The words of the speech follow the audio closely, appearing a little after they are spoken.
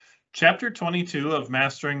Chapter 22 of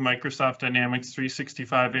Mastering Microsoft Dynamics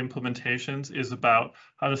 365 Implementations is about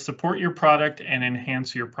how to support your product and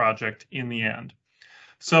enhance your project in the end.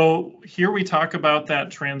 So here we talk about that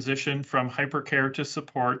transition from hypercare to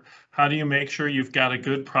support. How do you make sure you've got a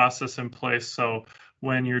good process in place so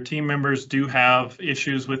when your team members do have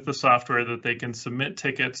issues with the software that they can submit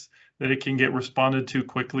tickets, that it can get responded to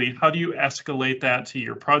quickly? How do you escalate that to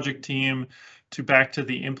your project team, to back to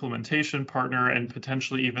the implementation partner, and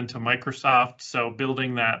potentially even to Microsoft? So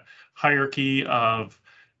building that hierarchy of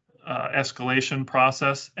escalation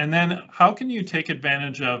process. And then how can you take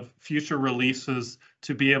advantage of future releases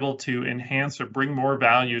to be able to enhance or bring more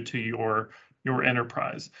value to your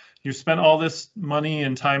enterprise? You spent all this money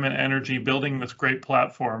and time and energy building this great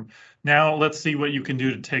platform. Now let's see what you can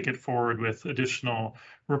do to take it forward with additional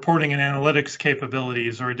reporting and analytics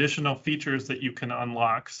capabilities or additional features that you can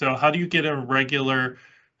unlock. So how do you get a regular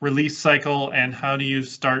release cycle, and how do you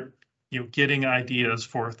start getting ideas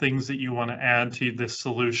for things that you want to add to this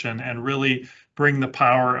solution and really bring the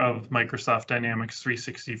power of Microsoft Dynamics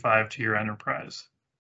 365 to your enterprise?